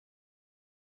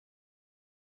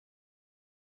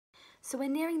So we're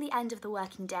nearing the end of the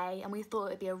working day and we thought it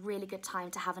would be a really good time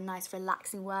to have a nice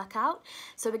relaxing workout.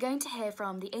 So we're going to hear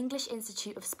from the English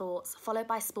Institute of Sports, followed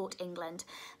by Sport England,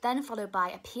 then followed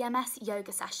by a PMS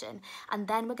yoga session, and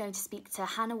then we're going to speak to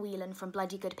Hannah Wheelen from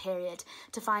Bloody Good Period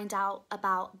to find out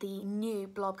about the new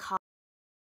blog.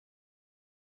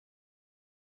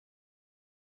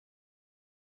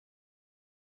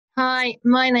 Hi,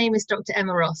 my name is Dr.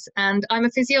 Emma Ross, and I'm a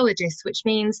physiologist, which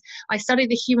means I study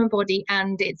the human body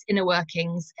and its inner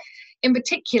workings. In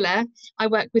particular, I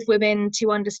work with women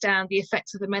to understand the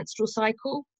effects of the menstrual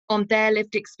cycle on their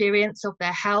lived experience of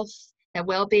their health, their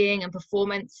well-being and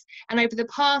performance. And over the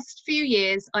past few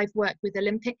years, I've worked with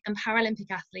Olympic and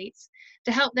Paralympic athletes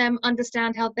to help them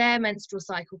understand how their menstrual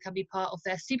cycle can be part of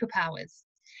their superpowers,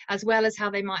 as well as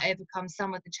how they might overcome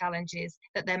some of the challenges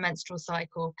that their menstrual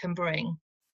cycle can bring.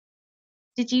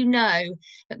 Did you know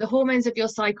that the hormones of your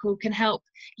cycle can help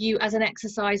you as an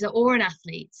exerciser or an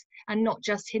athlete and not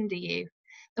just hinder you?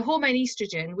 The hormone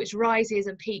estrogen, which rises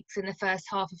and peaks in the first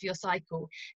half of your cycle,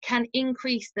 can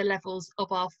increase the levels of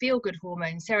our feel-good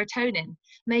hormone, serotonin,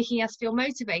 making us feel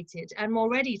motivated and more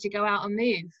ready to go out and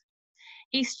move.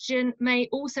 Estrogen may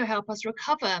also help us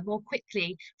recover more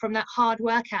quickly from that hard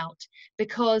workout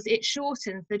because it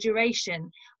shortens the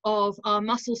duration of our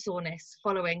muscle soreness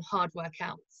following hard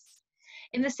workouts.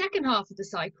 In the second half of the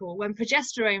cycle, when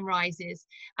progesterone rises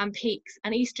and peaks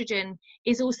and estrogen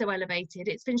is also elevated,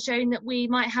 it's been shown that we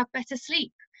might have better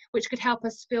sleep, which could help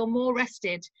us feel more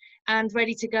rested and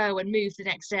ready to go and move the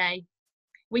next day.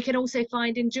 We can also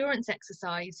find endurance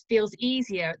exercise feels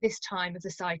easier at this time of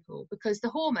the cycle because the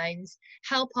hormones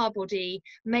help our body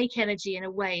make energy in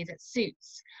a way that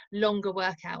suits longer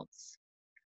workouts.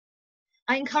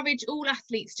 I encourage all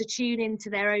athletes to tune into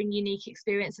their own unique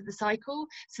experience of the cycle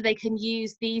so they can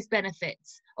use these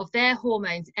benefits of their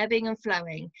hormones ebbing and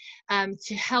flowing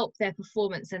to help their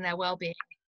performance and their well-being.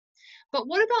 But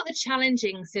what about the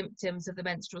challenging symptoms of the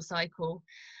menstrual cycle?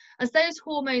 As those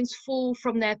hormones fall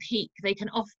from their peak, they can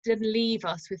often leave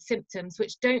us with symptoms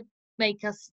which don't make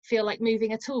us feel like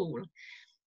moving at all.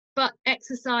 But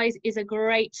exercise is a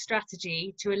great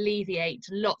strategy to alleviate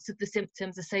lots of the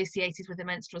symptoms associated with the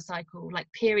menstrual cycle, like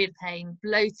period pain,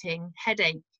 bloating,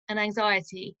 headache, and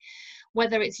anxiety.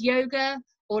 Whether it's yoga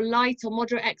or light or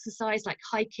moderate exercise like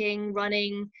hiking,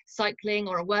 running, cycling,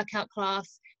 or a workout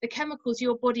class, the chemicals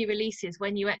your body releases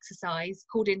when you exercise,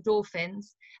 called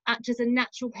endorphins, act as a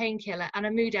natural painkiller and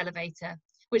a mood elevator,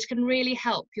 which can really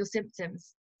help your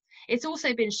symptoms. It's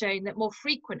also been shown that more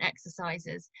frequent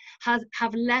exercisers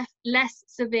have less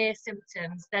severe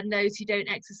symptoms than those who don't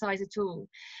exercise at all.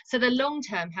 So the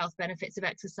long-term health benefits of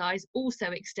exercise also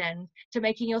extend to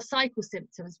making your cycle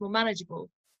symptoms more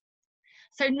manageable.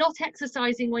 So not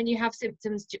exercising when you have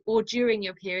symptoms or during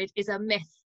your period is a myth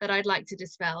that I'd like to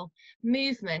dispel.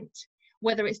 Movement,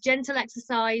 whether it's gentle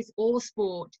exercise or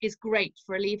sport, is great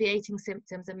for alleviating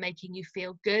symptoms and making you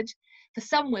feel good. For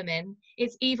some women,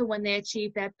 it's even when they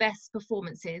achieve their best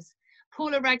performances.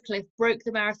 Paula Radcliffe broke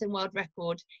the marathon world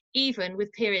record, even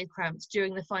with period cramps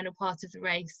during the final part of the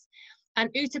race. And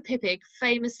Uta Pippig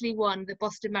famously won the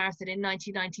Boston Marathon in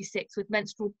 1996 with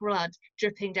menstrual blood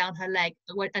dripping down her leg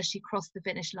as she crossed the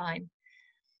finish line.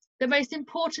 The most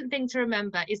important thing to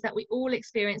remember is that we all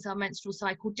experience our menstrual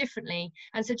cycle differently.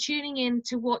 And so tuning in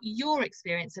to what your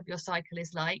experience of your cycle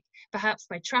is like, perhaps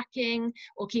by tracking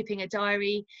or keeping a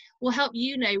diary, will help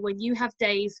you know when you have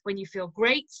days when you feel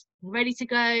great and ready to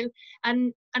go,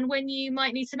 and when you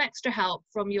might need some extra help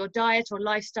from your diet or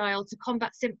lifestyle to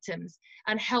combat symptoms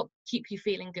and help keep you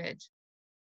feeling good.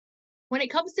 When it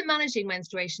comes to managing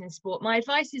menstruation in sport, my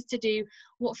advice is to do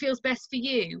what feels best for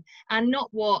you and not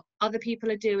what other people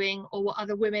are doing or what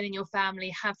other women in your family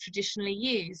have traditionally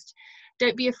used.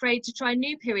 Don't be afraid to try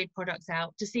new period products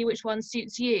out to see which one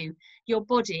suits you, your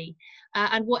body,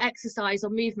 and what exercise or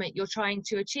movement you're trying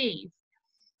to achieve.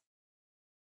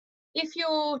 If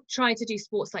you're trying to do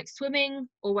sports like swimming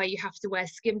or where you have to wear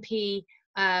skimpy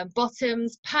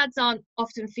bottoms, pads aren't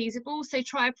often feasible, so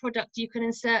try a product you can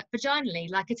insert vaginally,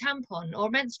 like a tampon or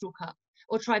a menstrual cup,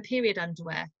 or try period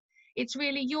underwear. It's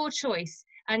really your choice,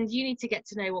 and you need to get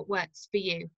to know what works for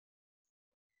you.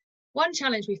 One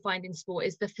challenge we find in sport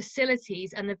is the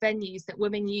facilities and the venues that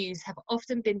women use have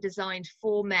often been designed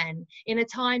for men in a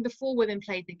time before women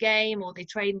played the game or they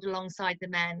trained alongside the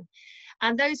men.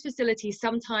 And those facilities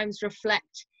sometimes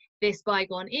reflect this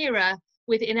bygone era,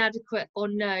 with inadequate or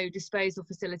no disposal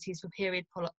facilities for period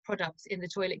products in the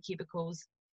toilet cubicles.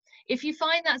 If you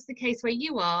find that's the case where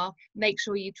you are, make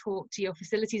sure you talk to your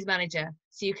facilities manager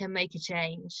so you can make a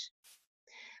change.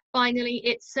 Finally,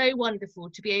 it's so wonderful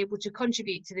to be able to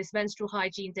contribute to this Menstrual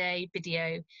Hygiene Day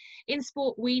video. In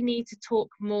sport, we need to talk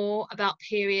more about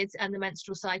periods and the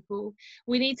menstrual cycle.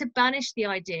 We need to banish the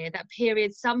idea that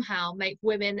periods somehow make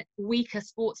women weaker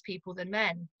sports people than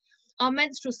men. Our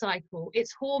menstrual cycle,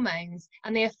 its hormones,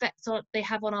 and the effects they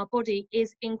have on our body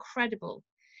is incredible.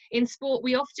 In sport,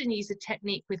 we often use a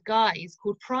technique with guys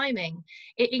called priming.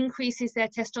 It increases their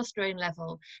testosterone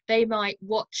level. They might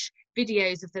watch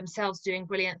videos of themselves doing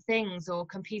brilliant things or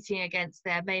competing against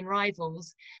their main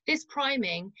rivals. This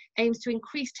priming aims to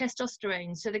increase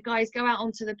testosterone so the guys go out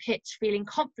onto the pitch feeling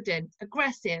confident,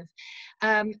 aggressive,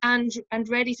 and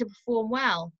ready to perform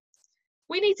well.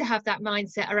 We need to have that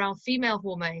mindset around female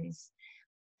hormones.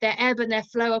 Their ebb and their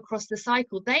flow across the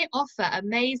cycle, they offer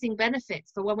amazing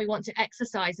benefits for when we want to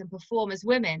exercise and perform as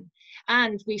women,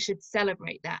 and we should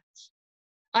celebrate that.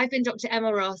 I've been Dr.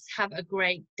 Emma Ross. Have a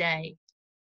great day.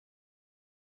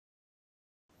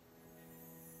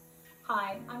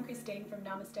 Hi, I'm Christine from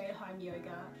Namaste Home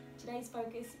Yoga. Today's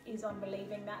focus is on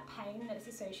relieving that pain that is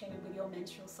associated with your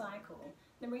menstrual cycle.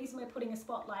 The reason we're putting a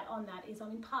spotlight on that is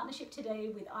I'm in partnership today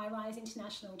with iRise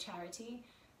International Charity,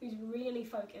 who's really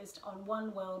focused on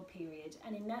one world period.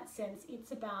 And in that sense,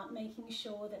 it's about making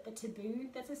sure that the taboo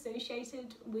that's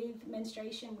associated with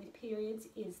menstruation, with periods,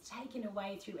 is taken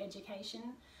away through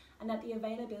education, and that the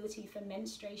availability for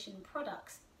menstruation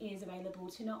products is available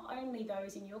to not only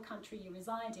those in your country you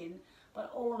reside in,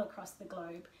 but all across the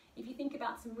globe. If you think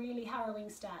about some really harrowing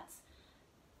stats,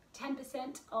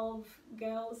 10% of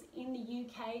girls in the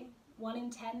UK, 1 in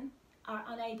 10, are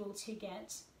unable to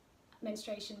get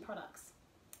menstruation products.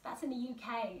 That's in the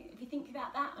UK. If you think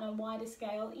about that on a wider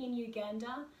scale, in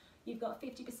Uganda, you've got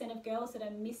 50% of girls that are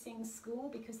missing school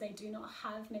because they do not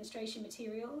have menstruation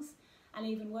materials. And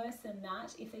even worse than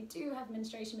that, if they do have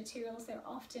menstruation materials, they're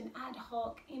often ad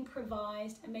hoc,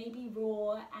 improvised, and maybe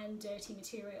raw and dirty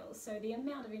materials. So the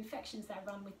amount of infections that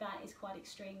run with that is quite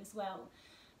extreme as well.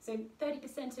 So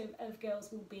 30% of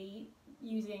girls will be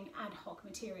using ad hoc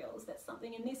materials. That's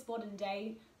something in this modern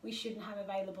day we shouldn't have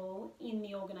available in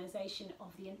the organisation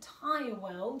of the entire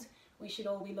world. We should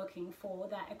all be looking for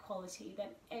that equality,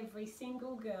 that every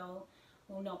single girl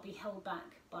will not be held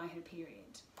back by her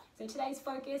period. So today's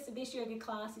focus of this yoga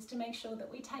class is to make sure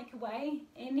that we take away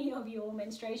any of your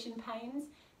menstruation pains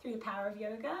through the power of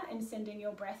yoga and sending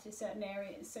your breath to certain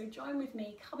areas. So join with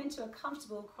me, come into a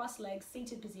comfortable cross-legged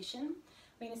seated position.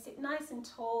 We're going to sit nice and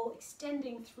tall,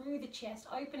 extending through the chest,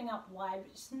 opening up wide,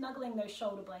 snuggling those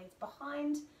shoulder blades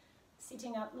behind,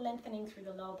 sitting up, lengthening through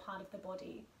the lower part of the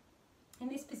body. In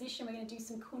this position, we're going to do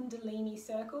some Kundalini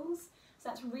circles. So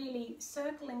that's really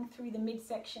circling through the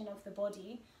midsection of the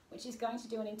body, which is going to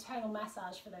do an internal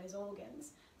massage for those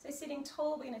organs. So sitting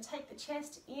tall, we're going to take the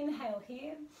chest, inhale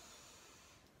here,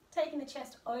 taking the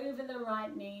chest over the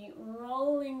right knee,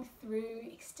 rolling through,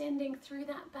 extending through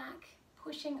that back,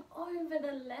 pushing over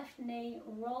the left knee,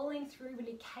 rolling through,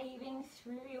 really caving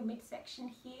through your midsection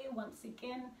here. Once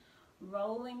again,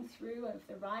 rolling through over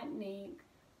the right knee,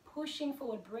 pushing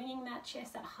forward, bringing that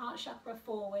chest, that heart chakra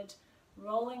forward,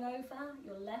 rolling over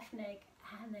your left neck,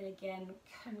 and then again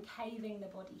concaving the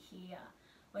body here.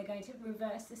 We're going to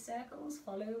reverse the circles,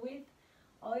 follow with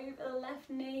over the left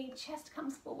knee, chest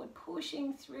comes forward,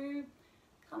 pushing through,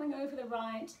 coming over the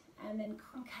right, and then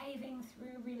concaving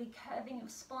through, really curving your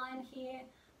spine here.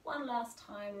 One last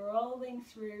time, rolling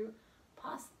through,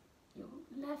 past your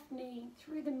left knee,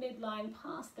 through the midline,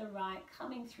 past the right,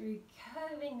 coming through,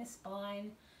 curving the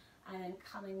spine, and then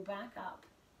coming back up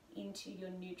into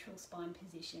your neutral spine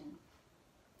position.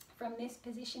 From this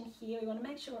position here, we want to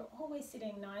make sure we're always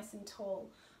sitting nice and tall.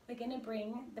 We're going to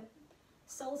bring the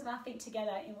soles of our feet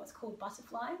together in what's called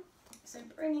butterfly. So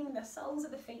bringing the soles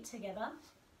of the feet together.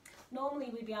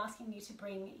 Normally we'd be asking you to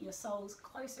bring your soles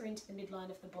closer into the midline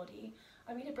of the body.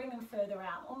 I'm going to bring them further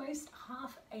out, almost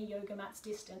half a yoga mat's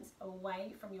distance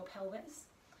away from your pelvis.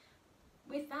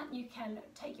 With that, you can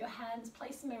take your hands,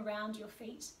 place them around your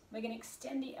feet. We're going to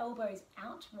extend the elbows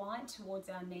out wide towards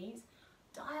our knees,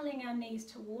 dialing our knees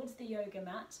towards the yoga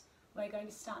mat. We're going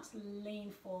to start to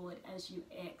lean forward as you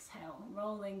exhale,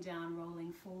 rolling down,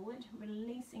 rolling forward,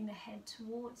 releasing the head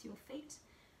towards your feet.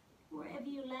 Wherever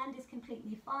you land is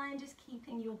completely fine, just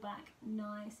keeping your back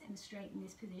nice and straight in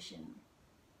this position.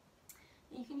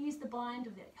 You can use the bind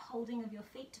of the holding of your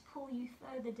feet to pull you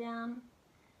further down.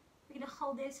 We're going to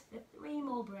hold this for 3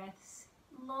 more breaths.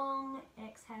 Long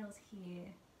exhales here.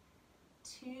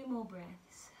 2 more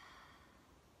breaths.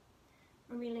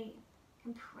 We're really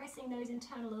compressing those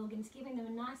internal organs, giving them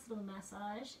a nice little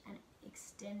massage and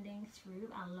extending through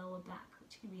our lower back,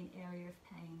 which can be an area of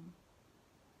pain.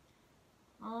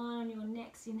 On your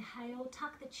next inhale,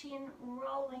 tuck the chin,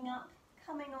 rolling up,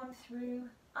 coming on through,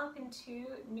 up into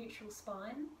neutral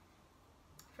spine.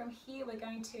 From here, we're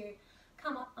going to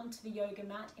come up onto the yoga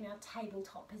mat in our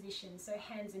tabletop position, so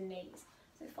hands and knees.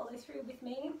 So follow through with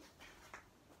me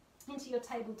into your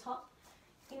tabletop.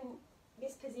 In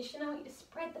this position, I want you to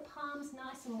spread the palms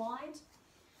nice and wide.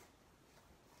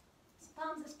 So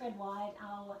palms are spread wide,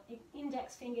 our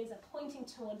index fingers are pointing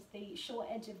towards the short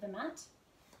edge of the mat.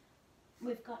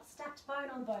 We've got stacked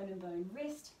bone on bone and bone,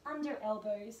 wrist, under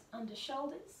elbows, under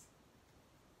shoulders,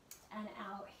 and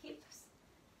our hips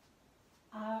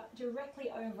are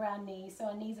directly over our knees, so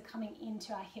our knees are coming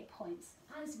into our hip points.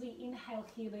 As we inhale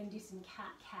here, we're going to do some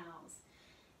cat-cows.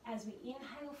 As we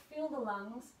inhale, fill the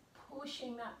lungs,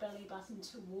 pushing that belly button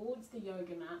towards the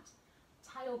yoga mat.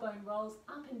 Tailbone rolls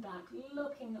up and back,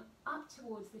 looking up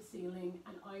towards the ceiling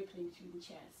and opening through the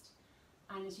chest.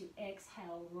 And as you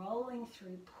exhale, rolling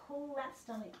through, pull that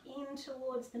stomach in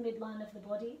towards the midline of the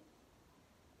body,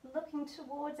 looking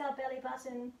towards our belly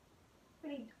button,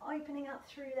 really opening up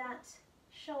through that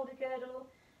shoulder girdle.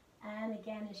 And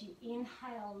again, as you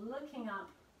inhale, looking up,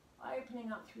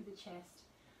 opening up through the chest,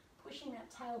 pushing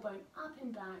that tailbone up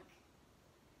and back,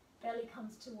 belly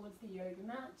comes towards the yoga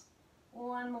mat.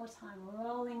 One more time,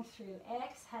 rolling through,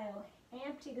 exhale,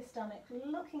 empty the stomach,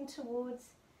 looking towards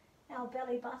our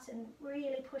belly button,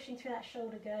 really pushing through that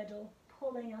shoulder girdle,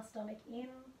 pulling our stomach in.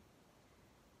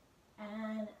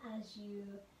 And as you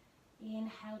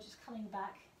inhale, just coming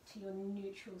back to your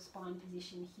neutral spine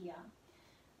position here.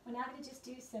 We're now going to just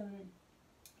do some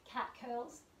cat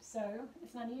curls. So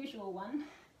it's an unusual one.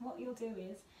 What you'll do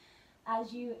is,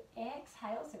 as you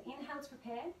exhale, so inhale to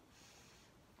prepare.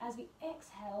 As we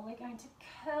exhale, we're going to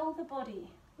curl the body,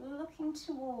 looking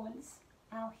towards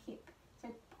our hip. So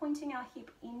pointing our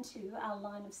hip into our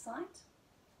line of sight.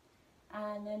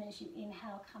 And then as you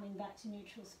inhale, coming back to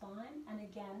neutral spine. And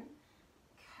again,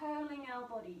 curling our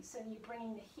body. So you're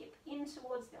bringing the hip in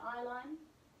towards the eye line.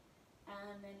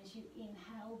 And then as you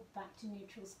inhale, back to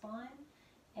neutral spine.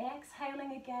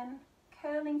 Exhaling again,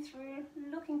 curling through,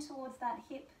 looking towards that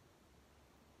hip.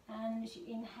 And as you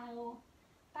inhale,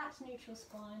 back to neutral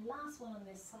spine. Last one on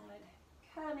this side,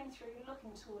 curling through,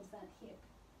 looking towards that hip.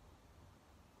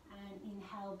 And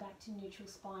inhale, back to neutral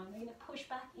spine. We're going to push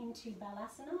back into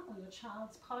Balasana, or your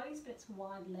child's pose, but it's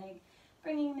wide leg.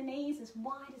 Bringing the knees as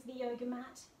wide as the yoga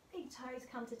mat. Big toes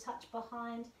come to touch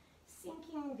behind,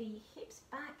 sinking the hips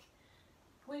back.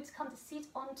 Glutes come to sit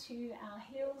onto our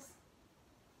heels.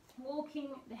 Walking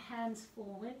the hands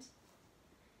forward.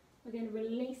 We're going to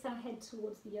release our head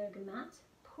towards the yoga mat,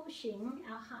 pushing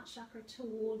our heart chakra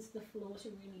towards the floor to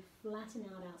really flatten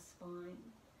out our spine.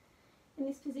 In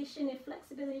this position, if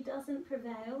flexibility doesn't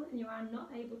prevail and you are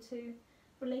not able to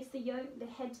release the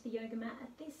head to the yoga mat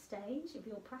at this stage of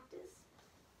your practice,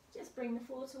 just bring the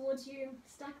floor towards you,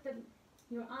 stack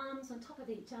your arms on top of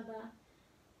each other,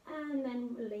 and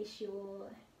then release your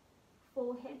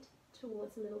forehead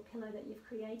towards the little pillow that you've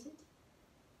created,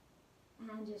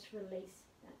 and just release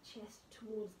that chest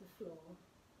towards the floor.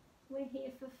 We're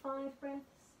here for 5 breaths.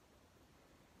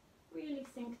 Really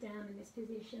sink down in this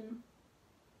position.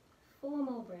 4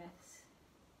 more breaths.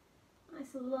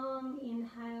 Nice long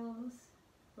inhales,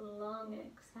 long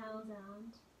exhales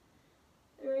out.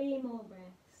 3 more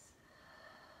breaths.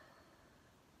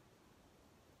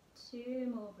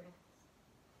 2 more breaths.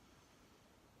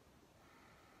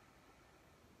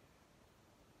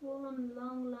 1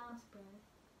 long last breath.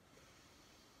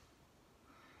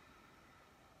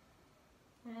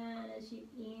 And as you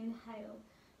inhale,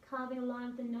 carving a line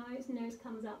with the nose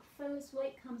comes up first,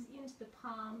 weight comes into the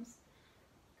palms.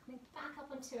 Coming back up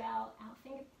onto our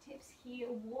fingertips here,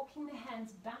 walking the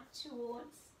hands back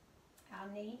towards our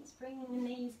knees, bringing the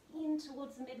knees in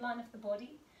towards the midline of the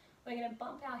body. We're going to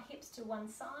bump our hips to one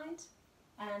side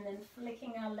and then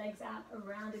flicking our legs out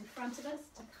around in front of us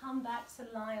to come back to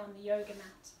lie on the yoga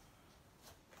mat.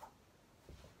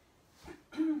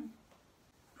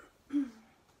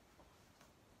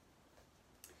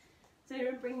 So you're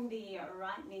going to bring the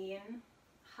right knee in,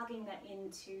 hugging that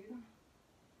into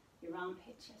your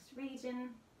armpit chest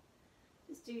region.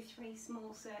 Just do 3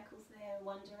 small circles there,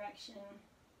 one direction,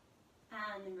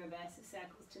 and then reverse the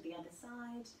circles to the other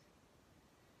side.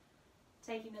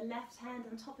 Taking the left hand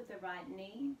on top of the right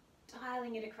knee,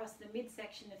 dialing it across the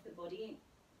midsection of the body,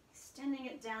 extending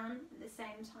it down at the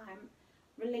same time,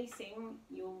 releasing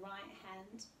your right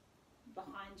hand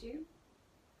behind you.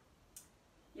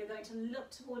 You're going to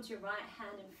look towards your right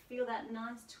hand and feel that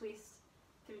nice twist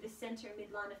through the center and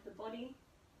midline of the body.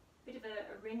 Bit of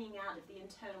a wringing out of the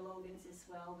internal organs as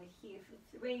well. We're here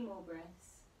for 3 more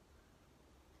breaths.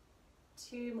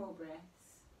 2 more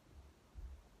breaths.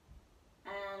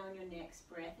 And on your next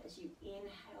breath, as you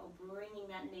inhale, bringing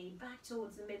that knee back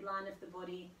towards the midline of the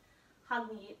body,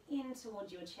 hugging it in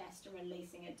towards your chest and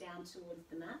releasing it down towards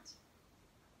the mat.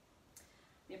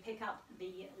 You pick up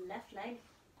the left leg,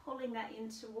 pulling that in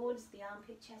towards the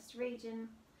armpit chest region.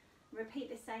 Repeat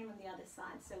the same on the other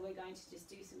side. So we're going to just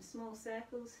do some small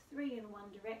circles, 3 in one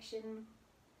direction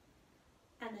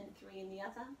and then 3 in the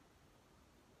other.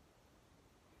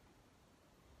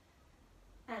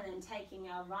 And then taking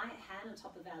our right hand on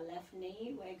top of our left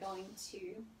knee, we're going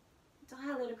to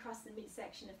dial it across the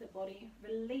midsection of the body,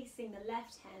 releasing the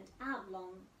left hand out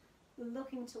long,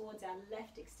 looking towards our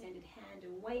left extended hand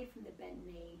away from the bent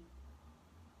knee.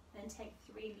 And take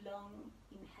 3 long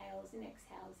inhales and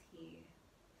exhales here.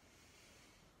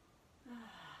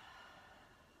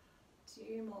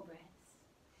 2 more breaths.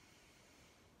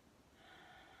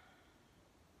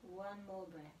 1 more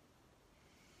breath.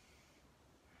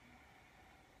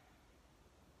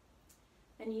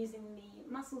 And using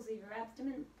the muscles of your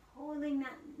abdomen, pulling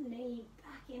that knee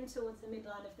back in towards the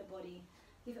midline of the body.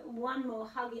 Give it 1 more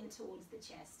hug in towards the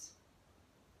chest.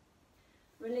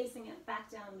 Releasing it back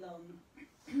down long.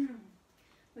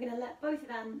 We're going to let both of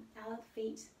our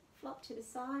feet flop to the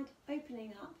side,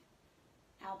 opening up.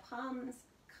 Our palms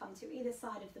come to either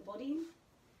side of the body.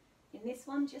 In this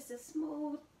one, just a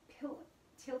small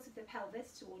tilt of the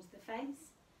pelvis towards the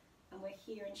face. And we're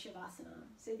here in Shavasana.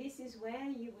 So this is where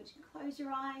you would close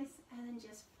your eyes and then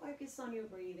just focus on your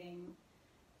breathing.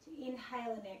 So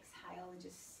inhale and exhale and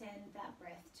just send that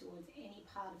breath towards any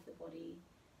part of the body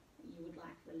that you would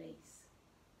like release.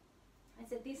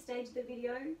 It's at this stage of the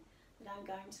video that I'm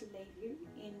going to leave you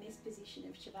in this position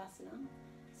of Shavasana.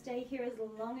 Stay here as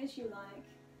long as you like,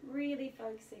 really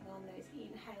focusing on those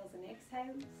inhales and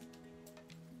exhales.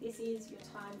 This is your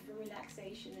time for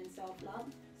relaxation and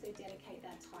self-love, so dedicate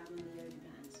that time on the yoga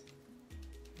mat.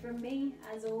 From me,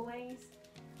 as always,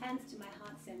 hands to my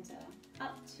heart center,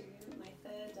 up to my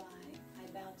third eye.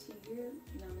 I bow to you.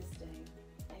 Namaste.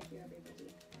 Thank you,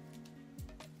 everybody.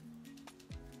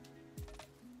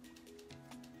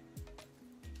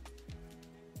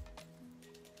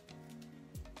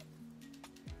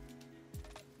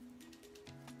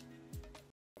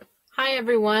 Hi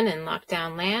everyone in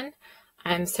lockdown land.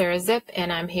 I'm Sarah Zip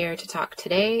and I'm here to talk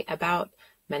today about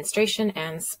menstruation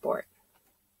and sport.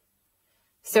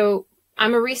 So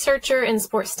I'm a researcher in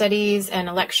sports studies and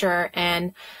a lecturer,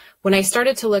 and when I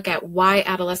started to look at why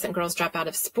adolescent girls drop out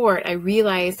of sport, I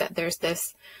realized that there's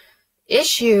this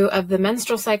issue of the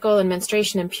menstrual cycle and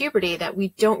menstruation and puberty that we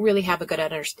don't really have a good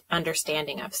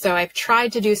understanding of. So I've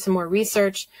tried to do some more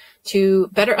research to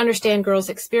better understand girls'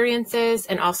 experiences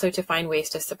and also to find ways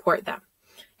to support them.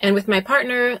 And with my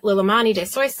partner, Lilimani de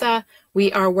Soisa,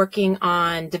 we are working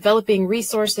on developing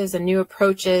resources and new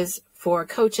approaches for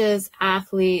coaches,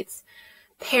 athletes,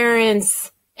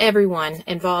 parents, everyone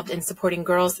involved in supporting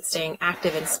girls staying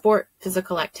active in sport,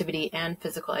 physical activity, and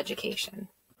physical education.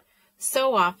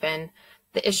 So often,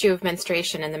 the issue of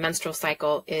menstruation and the menstrual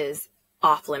cycle is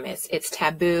off limits. It's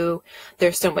taboo.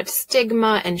 There's so much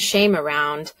stigma and shame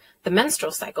around the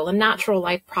menstrual cycle, a natural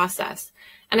life process.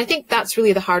 And I think that's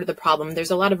really the heart of the problem. There's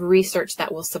a lot of research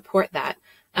that will support that.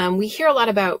 We hear a lot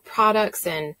about products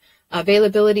and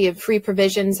availability of free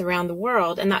provisions around the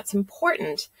world, and that's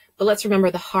important. But let's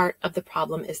remember the heart of the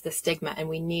problem is the stigma, and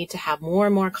we need to have more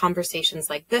and more conversations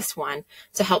like this one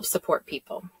to help support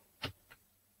people.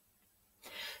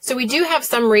 So we do have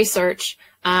some research.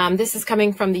 This is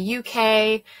coming from the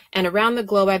UK and around the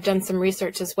globe. I've done some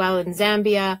research as well in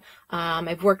Zambia.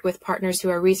 I've worked with partners who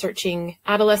are researching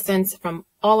adolescents from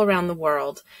all around the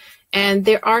world. And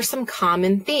there are some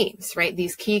common themes, right?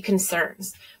 These key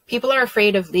concerns. People are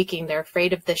afraid of leaking. They're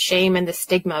afraid of the shame and the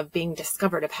stigma of being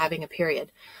discovered, of having a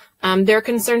period. There are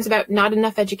concerns about not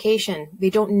enough education. We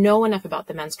don't know enough about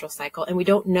the menstrual cycle, and we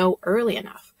don't know early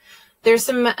enough. There's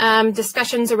some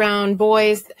discussions around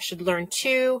boys that should learn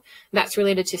too. That's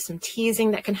related to some teasing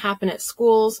that can happen at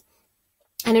schools.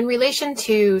 And in relation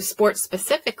to sports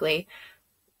specifically,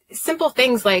 simple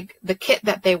things like the kit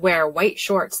that they wear, white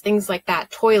shorts, things like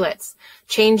that, toilets,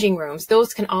 changing rooms,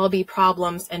 those can all be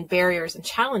problems and barriers and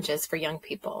challenges for young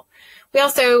people. We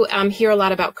also hear a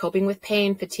lot about coping with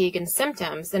pain, fatigue, and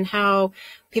symptoms, and how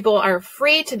people are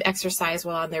afraid to exercise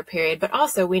while on their period, but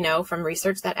also we know from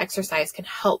research that exercise can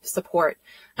help support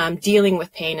dealing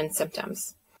with pain and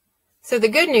symptoms. So the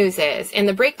good news is, in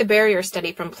the Break the Barrier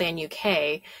study from Plan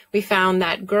UK, we found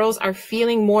that girls are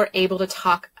feeling more able to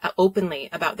talk openly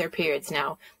about their periods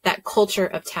now. That culture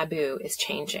of taboo is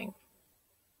changing.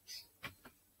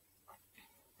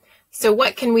 So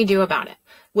what can we do about it?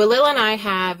 Willil and I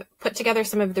have put together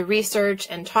some of the research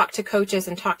and talked to coaches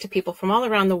and talked to people from all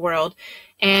around the world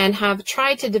and have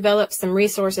tried to develop some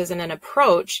resources and an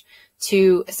approach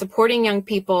to supporting young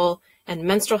people and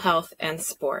menstrual health and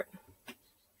sport.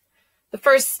 The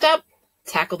first step,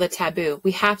 tackle the taboo.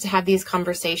 We have to have these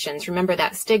conversations. Remember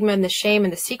that stigma and the shame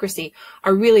and the secrecy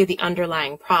are really the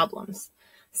underlying problems.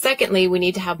 Secondly, we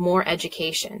need to have more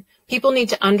education. People need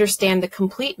to understand the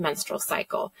complete menstrual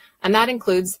cycle, and that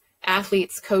includes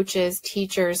athletes, coaches,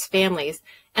 teachers, families.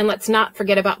 And let's not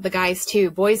forget about the guys too.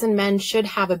 Boys and men should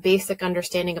have a basic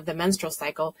understanding of the menstrual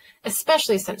cycle,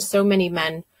 especially since so many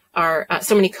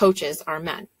coaches are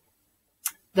men.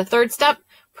 The third step,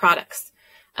 products.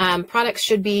 Products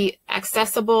should be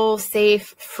accessible,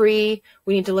 safe, free.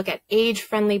 We need to look at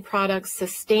age-friendly products,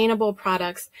 sustainable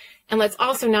products, and let's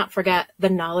also not forget the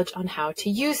knowledge on how to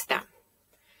use them.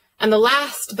 And the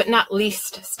last but not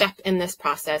least step in this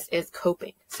process is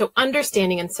coping. So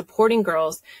understanding and supporting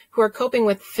girls who are coping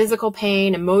with physical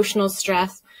pain, emotional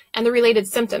stress, and the related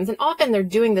symptoms. And often they're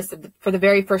doing this for the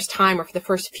very first time or for the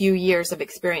first few years of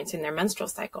experiencing their menstrual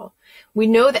cycle. We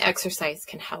know that exercise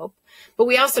can help, but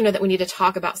we also know that we need to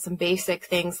talk about some basic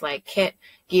things like kit,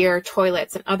 gear,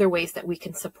 toilets, and other ways that we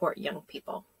can support young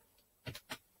people.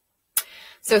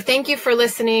 So thank you for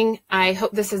listening. I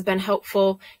hope this has been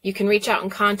helpful. You can reach out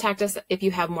and contact us if you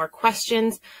have more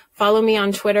questions. Follow me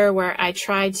on Twitter, where I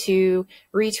try to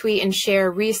retweet and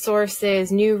share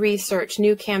resources, new research,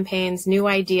 new campaigns, new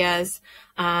ideas.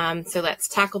 So let's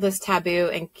tackle this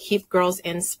taboo and keep girls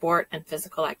in sport and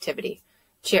physical activity.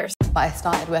 Cheers. I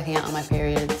started working out on my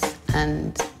periods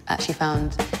and actually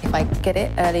found if I get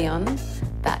it early on,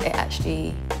 that it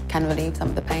actually can relieve some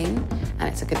of the pain and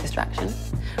it's a good distraction.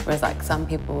 Whereas like some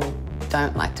people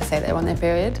don't like to say they're on their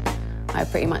period. I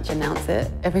pretty much announce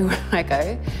it everywhere I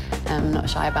go. I'm not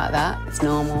shy about that. It's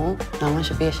normal. No one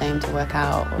should be ashamed to work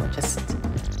out or just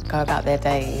go about their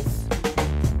days.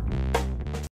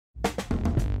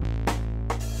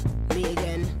 Me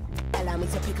again. Allow me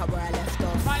to pick up where I left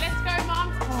off. Right, let's go,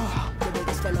 Mom. Oh, the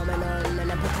biggest phenomenon,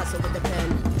 and I Picasso with the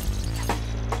pen.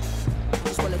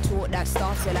 Just wanna talk that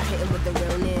stuff till I hit him with the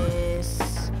realness.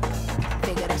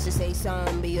 Figured I should say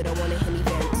something, but you don't wanna hear me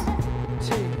vent.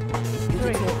 2,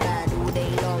 3. You can talk bad all day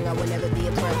long, I will never be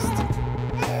impressed.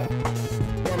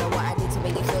 Don't know what I did to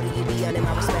make you feel that you be earning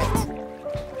my respect.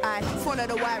 I follow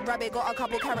the white rabbit, got a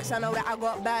couple carrots, I know that I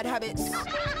got bad habits.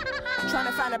 Trying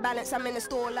to find a balance, I'm in the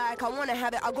store like I wanna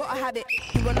have it, I gotta have it.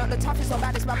 You are not the toughest or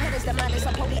baddest, my pen is the maddest.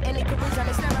 I probably any careers and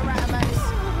it's never right, I'm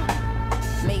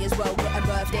honest. May as well get a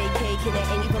birthday cake and it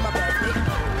ain't even my birthday.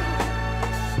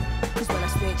 Cause when I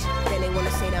switch, then they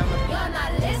wanna say that I'm a... You're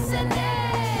not listening.